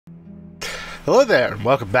Hello there, and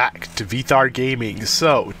welcome back to VThar Gaming.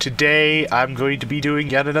 So, today I'm going to be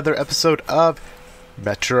doing yet another episode of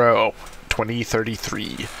Metro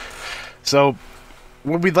 2033. So,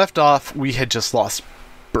 when we left off, we had just lost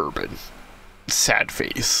Bourbon. Sad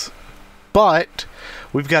face. But,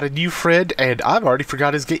 we've got a new friend, and I've already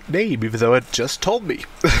forgot his name, even though it just told me.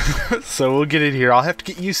 So, we'll get in here. I'll have to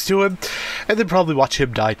get used to him, and then probably watch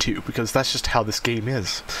him die too, because that's just how this game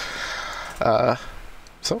is.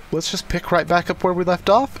 So, let's just pick right back up where we left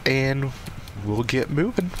off, and we'll get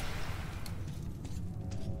moving.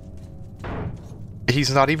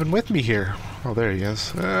 He's not even with me here. Oh, there he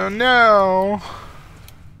is. Oh, no!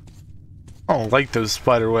 I don't like those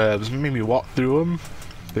spider webs. Made me walk through them.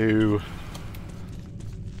 Boo.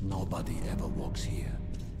 Nobody ever walks here.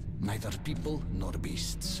 Neither people nor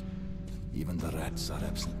beasts. Even the rats are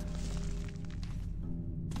absent.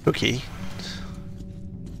 Okay.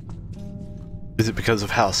 Is it because of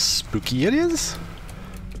how spooky it is?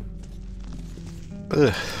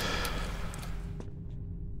 Ugh.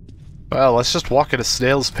 Well, let's just walk at a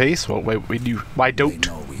snail's pace. Well, why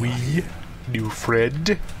don't we, new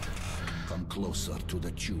friend? Come closer to the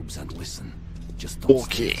tubes and listen. Just don't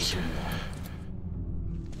Okay. stay too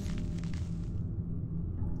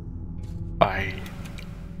long.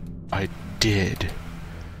 I did.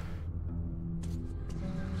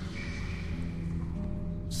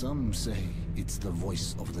 Some say it's the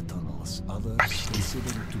voice of the tunnels. Others consider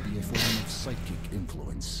it to be a form of psychic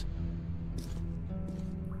influence.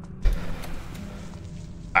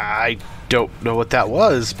 I don't know what that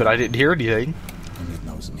was, but I didn't hear anything. And it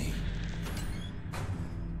knows me.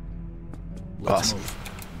 Awesome.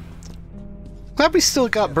 Glad we still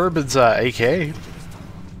got Bourbon's AK. I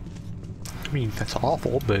mean, that's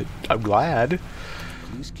awful, but I'm glad.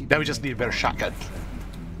 Now we just need a better shotgun.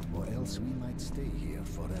 Or else we might stay here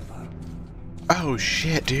forever. Oh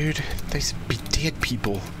shit, dude. These be dead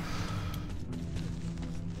people.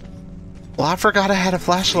 Well, I forgot I had a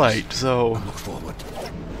flashlight, so... Look forward.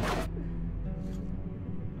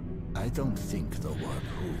 I don't think the word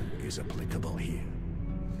who is applicable here.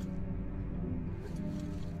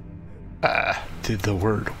 Did the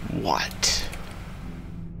word what?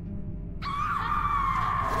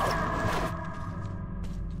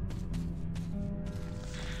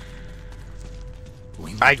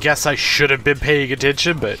 I guess I should have been paying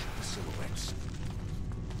attention, but... Silhouettes.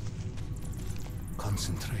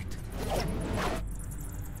 Concentrate.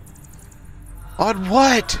 On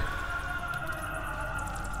what?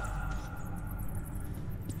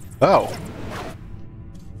 Oh.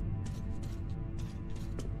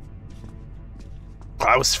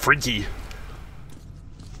 That was freaky.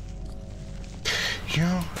 You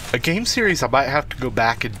know, a game series I might have to go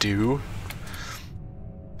back and do.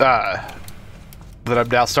 That I'm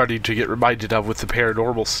now starting to get reminded of with the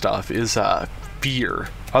paranormal stuff is Fear.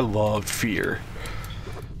 I love Fear.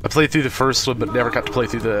 I played through the first one but never got to play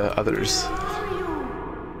through the others.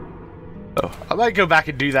 Oh, I might go back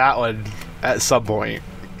and do that one at some point.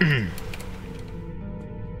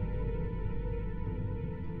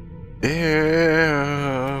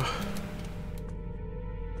 Ew.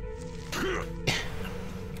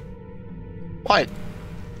 What?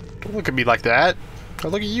 Don't look at me like that.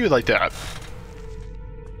 Don't look at you like that.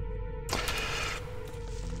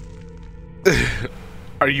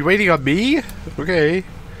 Are you waiting on me? Okay.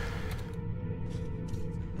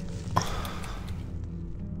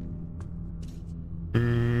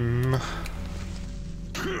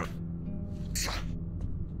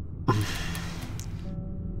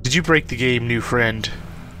 Did you break the game, new friend?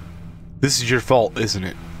 This is your fault, isn't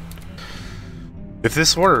it? If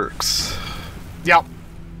this works... Yep.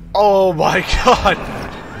 Oh my god!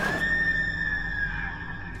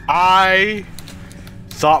 I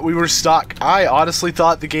thought we were stuck. I honestly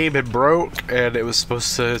thought the game had broke and it was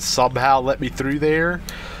supposed to somehow let me through there.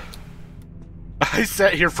 I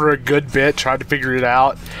sat here for a good bit trying to figure it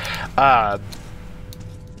out. And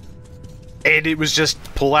it was just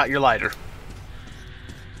pull out your lighter.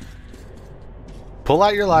 Pull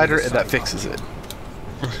out your lighter and that fixes it.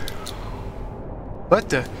 What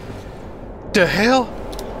the hell?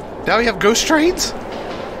 Now we have ghost trains?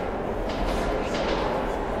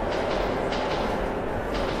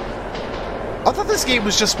 I thought this game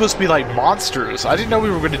was just supposed to be like monsters. I didn't know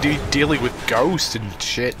we were going to be dealing with ghosts and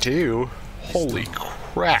shit too. Holy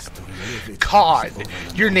crap. Khan.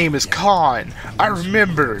 Your name is Khan. I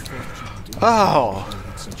remember. Oh.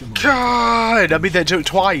 God. I made that joke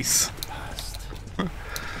twice.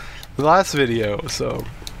 The last video, so.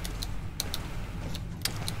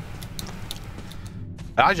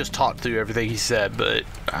 I just talked through everything he said, but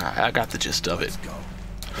I got the gist of it.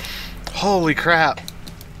 Holy crap.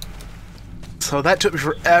 So that took me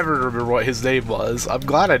forever to remember what his name was. I'm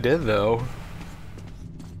glad I did, though.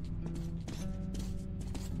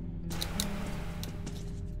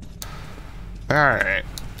 Alright.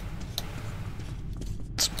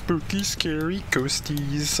 Spooky, scary,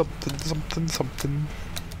 ghosties, something, something, something.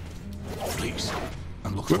 Please,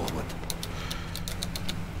 and look forward.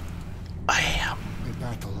 I am. A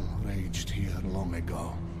battle raged here long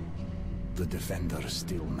ago. The defenders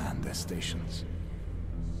still man their stations.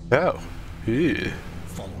 Oh. Ew.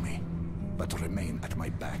 Follow me, but remain at my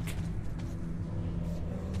back.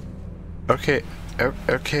 Okay.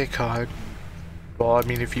 Okay, COD. Well, I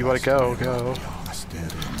mean, if you want to go, go.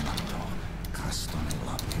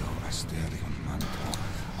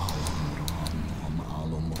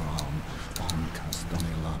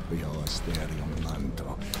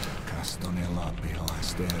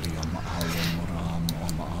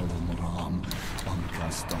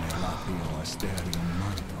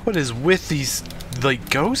 What is with these, like,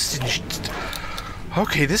 ghosts and shit?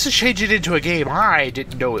 Okay, this is changing into a game I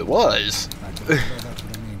didn't know it was. This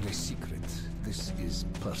is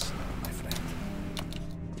personal, my friend.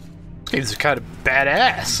 This game's kind of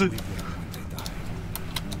badass.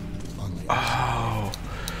 Oh,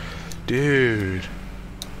 dude,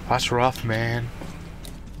 that's rough, man.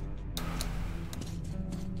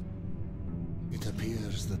 It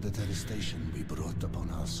appears that the devastation we brought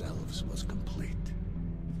upon ourselves was complete.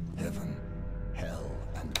 Heaven, hell,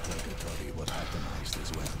 and purgatory were atomized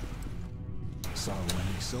as well. So when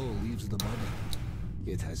a soul leaves the body,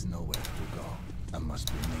 it has nowhere to go and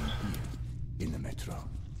must remain here in the metro.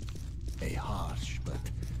 A harsh but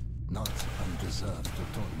not undeserved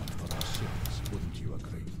atonement for our sins, wouldn't you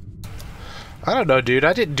agree? I don't know, dude.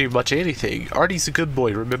 I didn't do much of anything. Artie's a good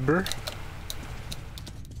boy, remember?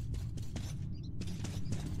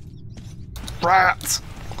 Rats!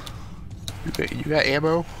 You got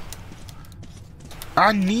ammo?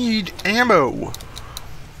 I need ammo! I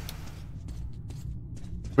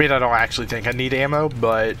mean, I don't actually think I need ammo,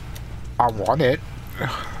 but I want it.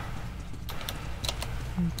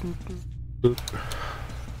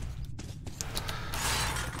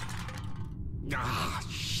 Ah,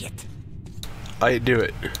 shit. I didn't do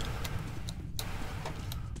it.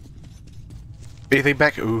 Anything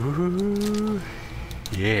back? Ooh.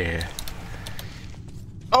 Yeah.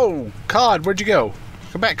 Oh, COD, where'd you go?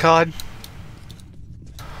 Come back, COD.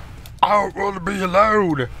 I don't want to be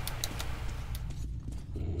alone.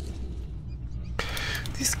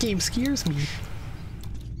 This game scares me.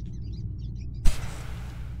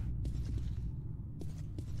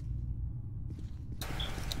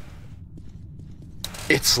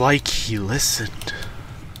 It's like he listened.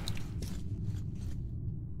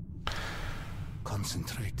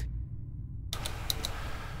 Concentrate.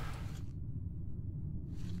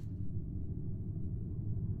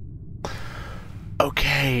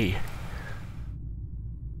 Okay.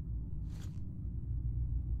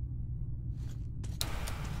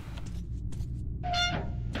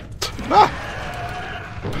 Ah!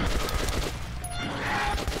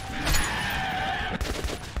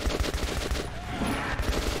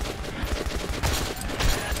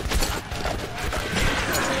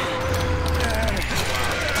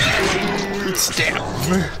 It's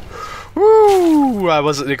down. Woo! I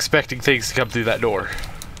wasn't expecting things to come through that door.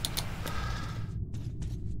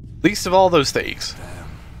 Least of all those things. Damn,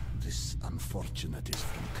 this unfortunate is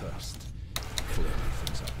from cursed. Clearly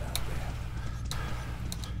things are bad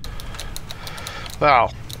there.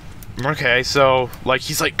 Wow. Okay, so, like,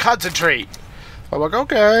 he's like, concentrate! I'm like,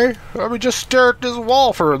 okay, let me just stare at this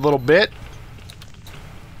wall for a little bit.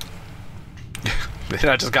 Then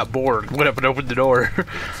I just got bored, went up and opened the door.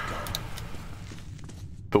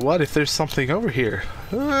 But what if there's something over here?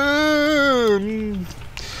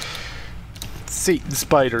 Satan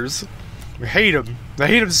spiders. I hate them. I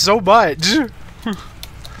hate them so much.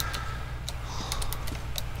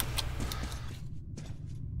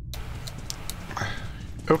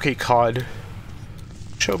 Okay, COD.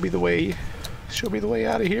 Show me the way. Show me the way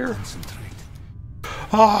out of here.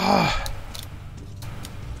 Ah.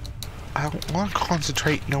 I don't want to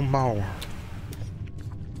concentrate no more.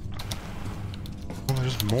 Well,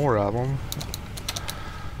 there's more of them.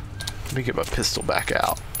 Let me get my pistol back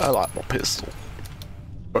out. I like my pistol.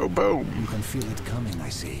 Boom, boom. You can feel it coming, I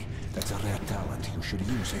see. That's a rare talent. You should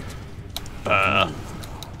use it.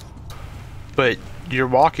 But you're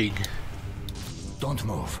walking. Don't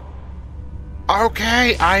move.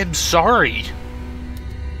 Okay, I'm sorry.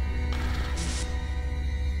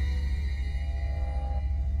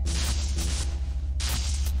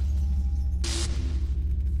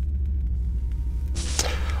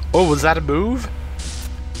 Oh, was that a move?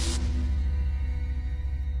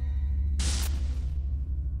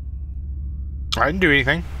 I didn't do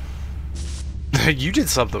anything. You did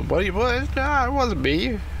something. What? Nah, it wasn't me.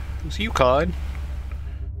 It was you, Con.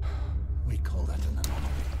 We call that an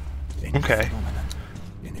anomaly. A new Okay. phenomenon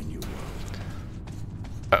in a new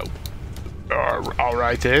world. Oh.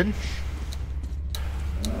 Alright then.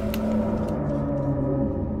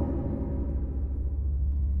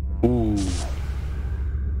 Ooh.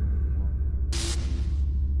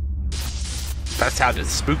 That sounded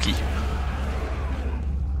spooky.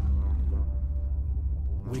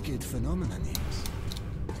 Wicked phenomena names.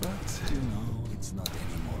 But, you know, it's not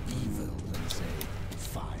any more evil than, say,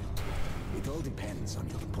 fire. It all depends on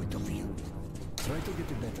your point of view. Try to get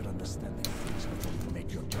a better understanding of things before you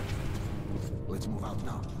make your judgment. Let's move out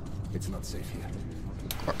now. It's not safe here.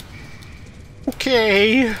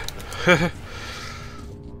 Okay.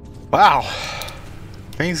 Wow.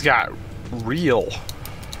 Things got real.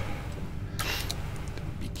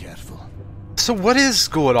 Be careful. So what is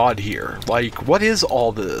going on here? Like, what is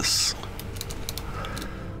all this?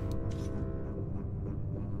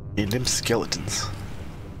 And them skeletons.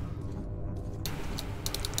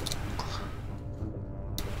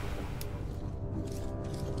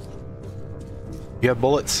 You have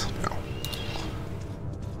bullets? No.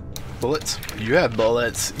 Bullets? You have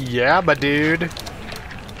bullets. Yeah, my dude.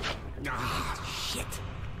 Ah, shit.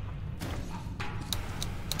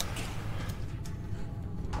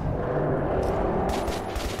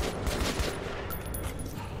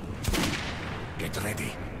 Get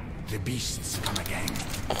ready. The beasts come again.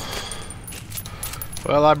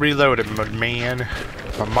 Well, I'm reloading, my man.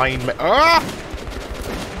 My mind. Ah!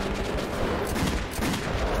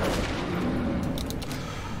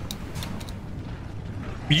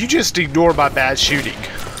 You just ignore my bad shooting.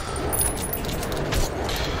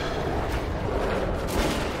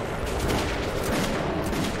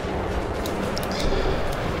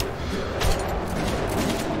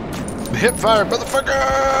 Hip fire, motherfucker!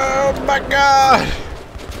 Oh my god!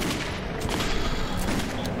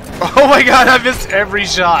 Oh my god, I missed every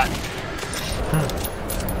shot.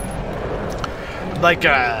 Like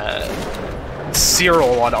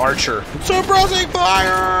Cyril on Archer. Suppressing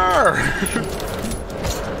fire!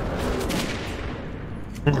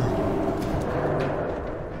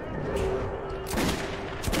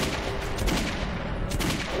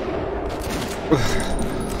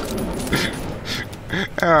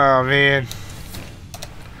 Oh man.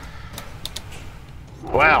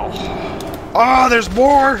 Wow. Oh, there's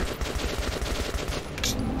more!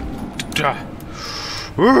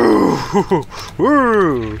 Woo!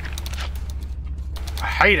 Woo! I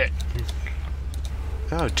hate it.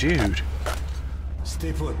 Oh, dude.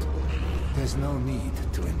 Stay put. There's no need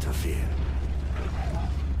to interfere.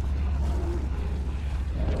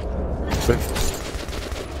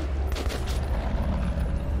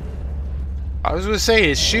 I was gonna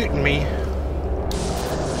say, it's shooting me.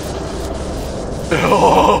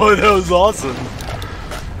 Oh, that was awesome.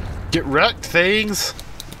 Get wrecked, things.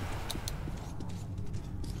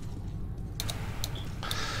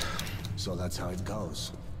 So that's how it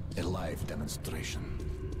goes. A live demonstration.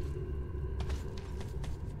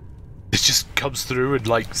 It just comes through and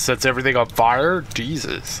like sets everything on fire?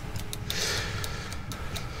 Jesus.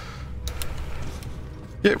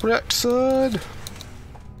 Get wrecked, son.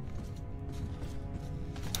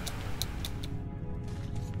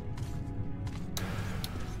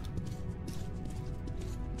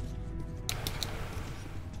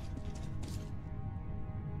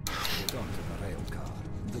 Get onto the rail car.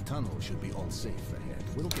 The tunnel should be all safe ahead.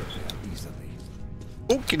 We'll get there easily.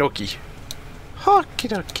 Okie dokie. Okie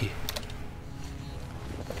dokie.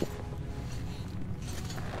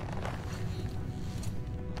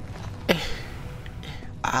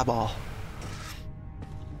 Eyeball.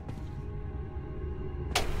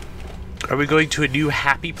 Are we going to a new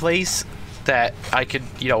happy place that I can,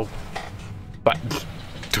 you know, but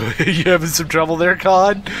you having some trouble there,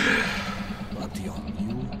 Con? Bation,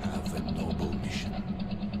 you have a noble mission.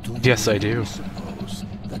 Do you Yes, I do. really suppose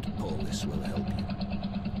that Polis will help you?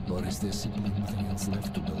 Or is there simply nothing else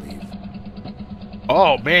left to believe?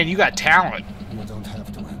 Oh man, you got talent. You don't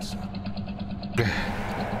have to answer.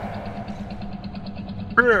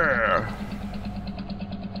 Yeah.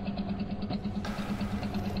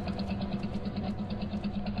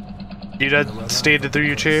 You done standing through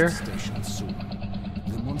your chair? Station soon.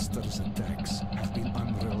 The monster's attacks have been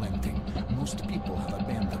unrelenting. Most people have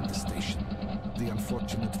abandoned the station. The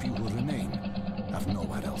unfortunate few who remain have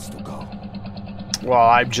nowhere else to go. Well,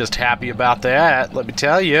 I'm just happy about that, let me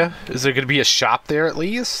tell you. Is there going to be a shop there at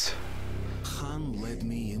least? Han led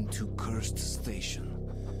me into Cursed Station.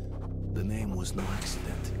 The name was no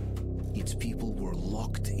accident. Its people were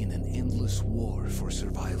locked in an endless war for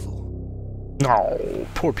survival. No,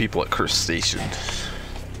 poor people at Curse Station.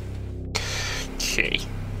 Okay.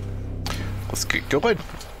 Let's get going.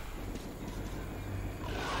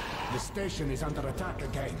 The station is under attack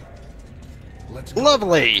again. Let's go.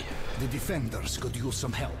 Lovely! The defenders could use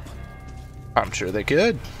some help. I'm sure they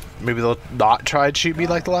could. Maybe they'll not try and shoot me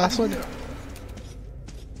like the last one.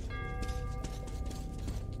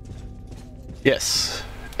 Yes.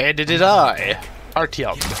 And it did I.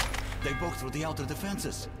 Artyom. They broke through the outer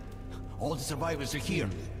defenses. All the survivors are here.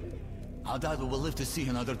 I doubt we will live to see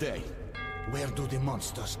another day. Where do the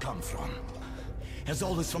monsters come from? As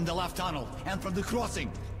always, from the left tunnel and from the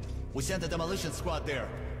crossing. We sent a demolition squad there,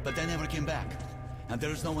 but they never came back. And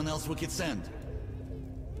there is no one else we could send.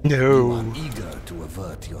 You No. are eager to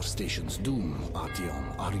avert your station's doom,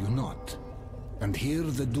 Artyom, are you not? And here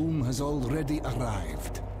the doom has already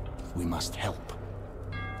arrived. We must help.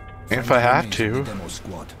 If Find I the have remains to. of the demo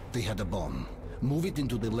squad. They had a bomb. Move it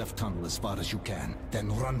into the left tunnel as far as you can, then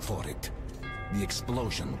run for it. The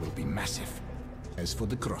explosion will be massive. As for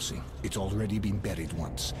the crossing, it's already been buried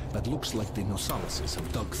once, but looks like the Nosalises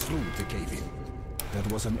have dug through the cave-in. There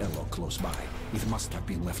was an airlock close by. It must have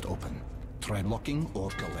been left open. Try locking or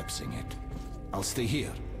collapsing it. I'll stay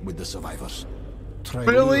here with the survivors. Try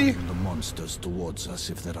Really? luring the monsters towards us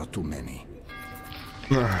if there are too many.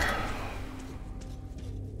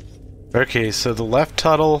 Okay, so the left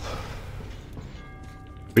tunnel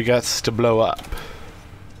we got to blow up.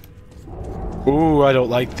 Ooh, I don't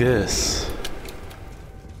like this.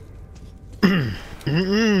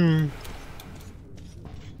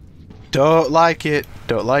 Don't like it.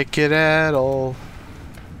 Don't like it at all.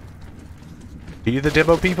 Are you the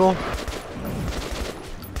demo people?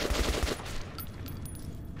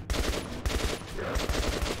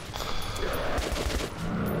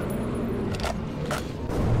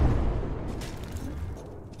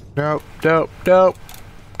 Nope, nope, nope.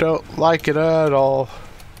 Don't like it at all.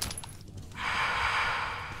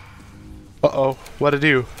 Uh-oh, what'd I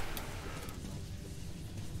do?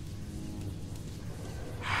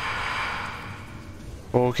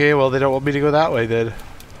 Okay, well they don't want me to go that way then.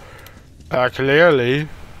 Clearly.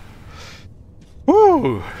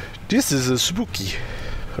 Woo! This is a spooky.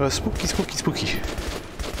 Spooky, spooky, spooky.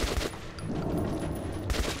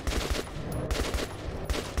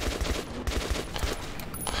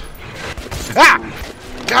 Ah!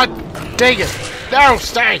 God dang it! No,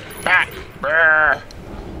 stay back! Brr.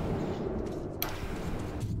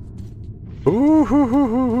 Ooh, hoo, hoo,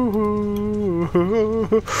 hoo, hoo,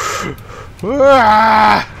 hoo, hoo.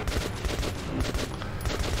 Ah!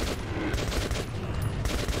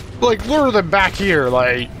 Like, lure them back here,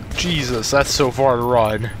 like, Jesus, that's so far to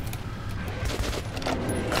run.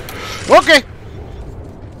 Okay!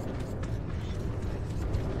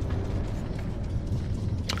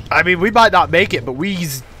 I mean, we might not make it, but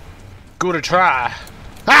we's gonna try.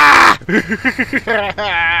 Ah!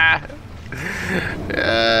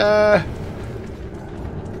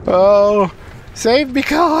 Oh, save me,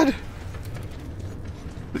 God!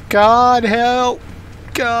 God help!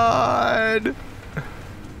 God!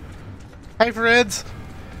 Hey, friends!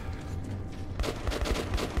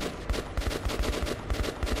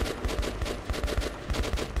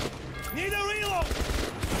 Need a reload!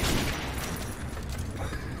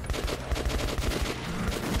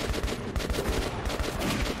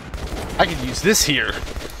 I can use this here.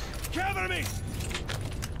 Cover me!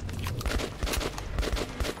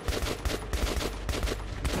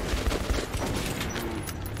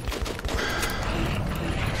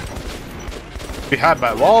 Behind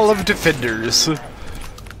my wall of defenders. You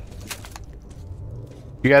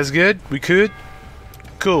guys good? We could?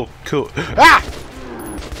 Cool, cool. Ah!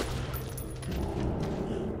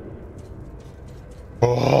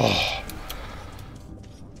 Oh.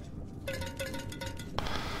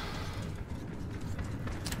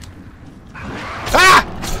 Ah!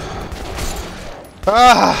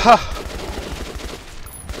 Ah!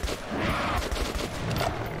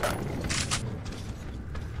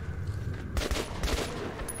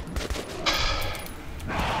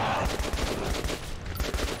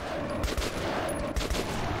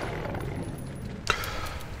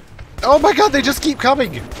 Oh my God, they just keep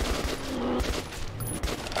coming!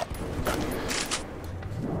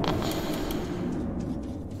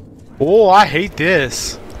 Oh, I hate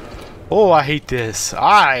this. Oh, I hate this.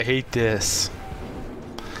 I hate this.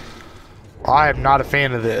 I am not a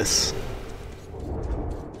fan of this.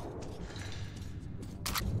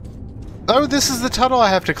 Oh, this is the tunnel I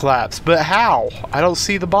have to collapse, but how? I don't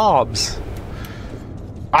see the bombs.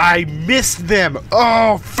 I missed them!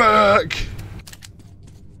 Oh, fuck!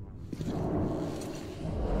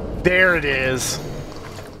 There it is.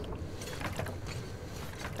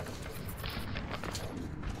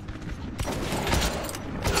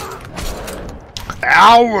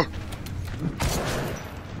 Ow!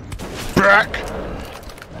 Back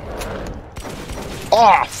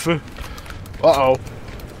off! Uh-oh.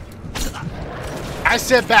 I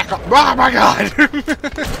said back off. Oh my god!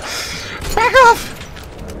 Back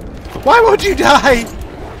off! Why won't you die?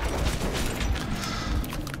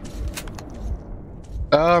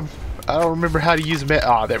 I don't remember how to use it.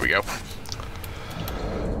 Ah, there we go.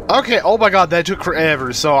 Okay, oh my god, that took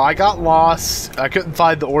forever. So I got lost. I couldn't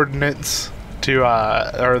find the ordnance to,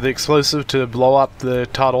 or the explosive to blow up the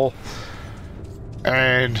tunnel.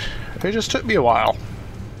 And it just took me a while.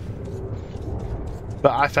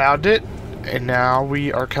 But I found it, and now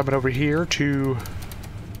we are coming over here to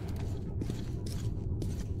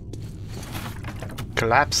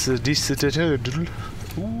collapse the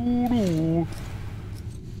Ooh.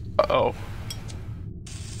 Uh-oh.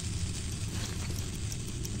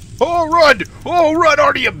 Oh, run! Oh, run,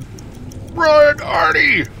 Artie! Run,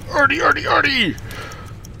 Artie! Artie, Artie, Artie!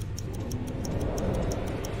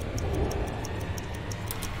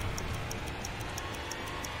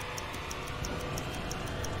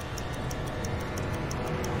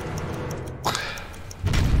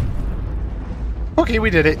 Okay, we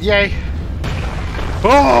did it. Yay.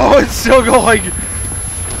 Oh, it's still going!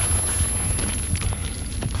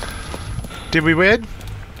 Did we win?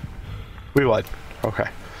 We won. Okay.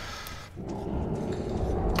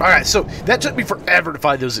 Alright, so that took me forever to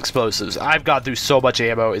find those explosives. I've gone through so much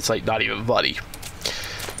ammo, it's like not even funny.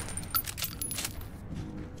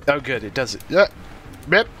 Oh good, it does it.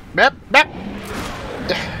 Mep, mep, mep.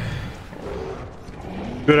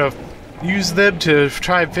 Gonna use them to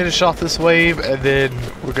try and finish off this wave, and then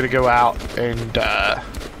we're gonna go out and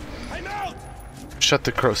shut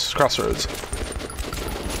the crossroads.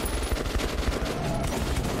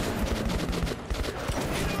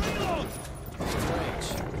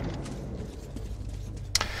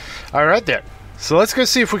 Alright then. So let's go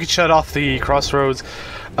see if we can shut off the crossroads.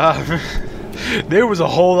 There was a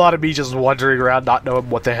whole lot of me just wandering around not knowing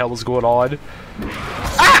what the hell was going on.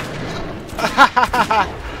 Ah!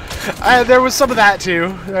 There was some of that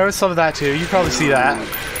too. There was some of that too. You probably see that.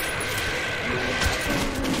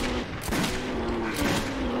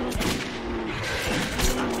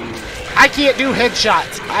 I can't do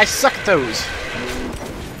headshots. I suck at those.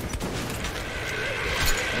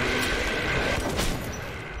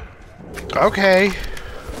 Okay.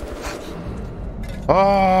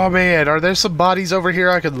 Oh man, are there some bodies over here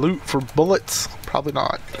I could loot for bullets? Probably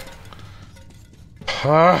not.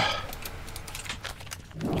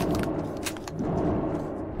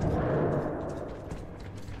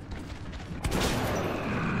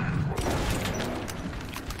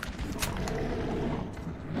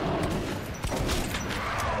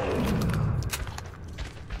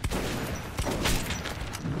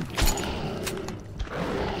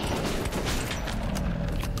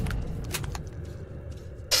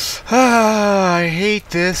 I hate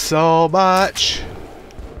this so much.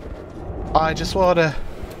 I just wanna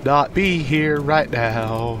not be here right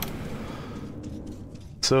now.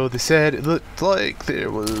 So they said it looked like there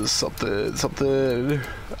was something.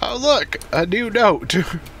 Oh look, a new note.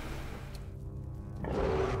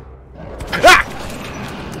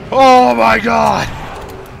 Ah! Oh my god!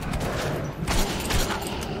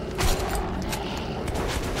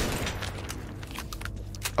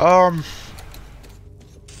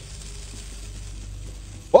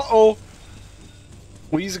 Uh-oh.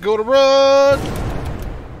 We's gonna run.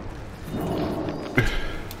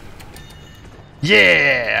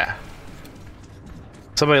 Yeah.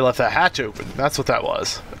 Somebody left that hatch open. That's what that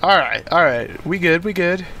was. Alright, alright. We good, we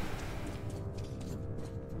good.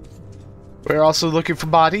 We're also looking for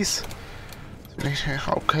bodies.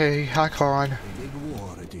 Okay, hi Con. The big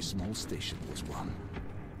war at this small station was won.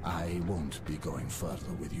 I won't be going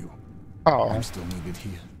further with you. Oh. I'm still needed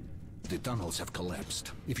here. The tunnels have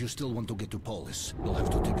collapsed. If you still want to get to Polis, you'll have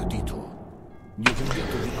to take a detour. You can get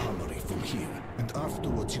to the armory from here, and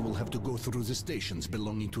afterwards you will have to go through the stations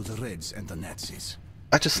belonging to the Reds and the Nazis.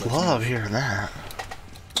 I just love hearing that.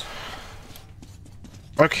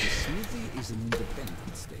 Okay. Smithy is an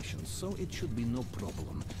independent station, so it should be no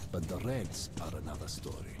problem. But the Reds are another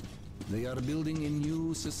story. They are building a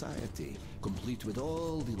new society, complete with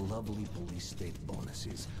all the lovely police state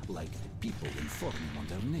bonuses, like people informing on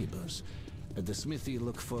their neighbors. At the smithy,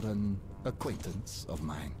 look for an acquaintance of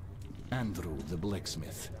mine, Andrew the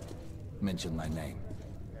blacksmith. Mention my name.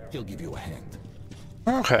 He'll give you a hand.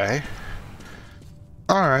 Okay.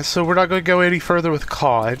 Alright, so we're not going to go any further with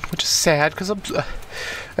Con, which is sad, because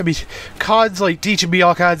I mean, Con's like teaching me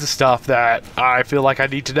all kinds of stuff that I feel like I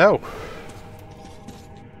need to know.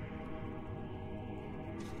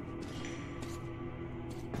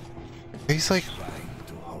 He's like,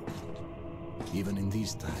 Even in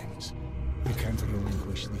these times, we can't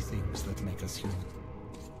relinquish the things that make us human.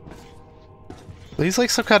 He's like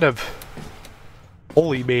some kind of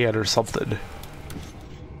holy man or something.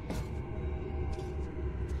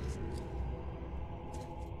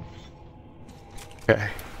 Okay.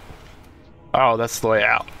 Oh, that's the way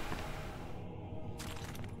out.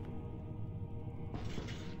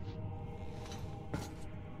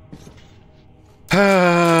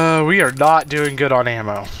 We are not doing good on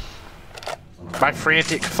ammo. My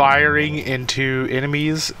frantic firing into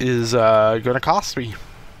enemies is gonna cost me.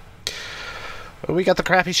 But we got the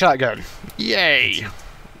crappy shotgun. Yay!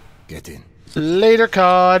 Get in. Later,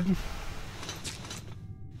 COD.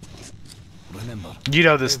 Remember, You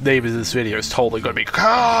know this name of this video is totally gonna be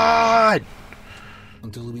COD!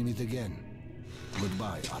 until we meet again.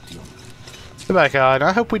 Goodbye, Artyom. Goodbye, COD.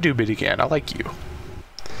 I hope we do meet again. I like you.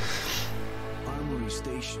 Armory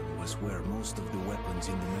Station was where most of the weapons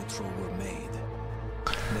in the metro were made.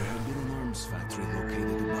 There had been an arms factory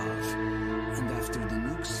located above, and after the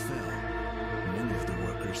nukes fell, many of the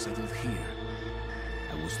workers settled here.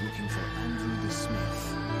 I was looking for Andrew the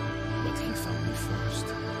Smith, but he found me first.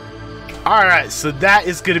 Alright, so that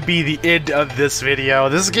is going to be the end of this video.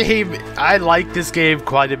 This game, I like this game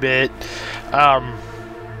quite a bit. The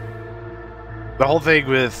whole thing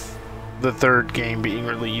with the third game being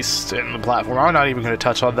released and the platform, I'm not even going to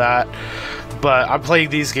touch on that. But I'm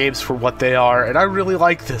playing these games for what they are, and I really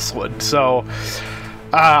like this one. So,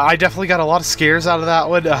 I definitely got a lot of scares out of that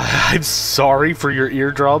one. I'm sorry for your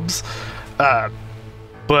eardrums.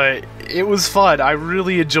 But it was fun. I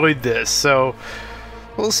really enjoyed this. So,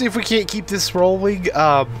 we'll see if we can't keep this rolling.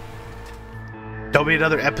 There'll be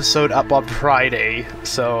another episode up on Friday,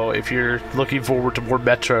 so if you're looking forward to more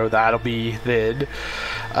Metro, that'll be then.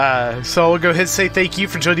 So I'll go ahead and say thank you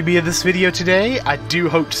for joining me in this video today. I do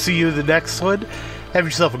hope to see you in the next one. Have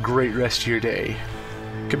yourself a great rest of your day.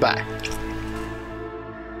 Goodbye.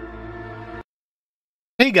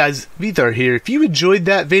 Hey guys, Vithar here. If you enjoyed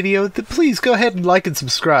that video, then please go ahead and like and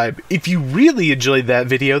subscribe. If you really enjoyed that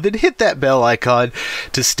video, then hit that bell icon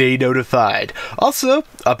to stay notified. Also,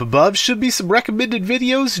 up above should be some recommended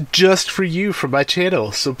videos just for you from my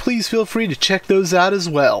channel, so please feel free to check those out as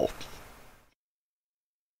well.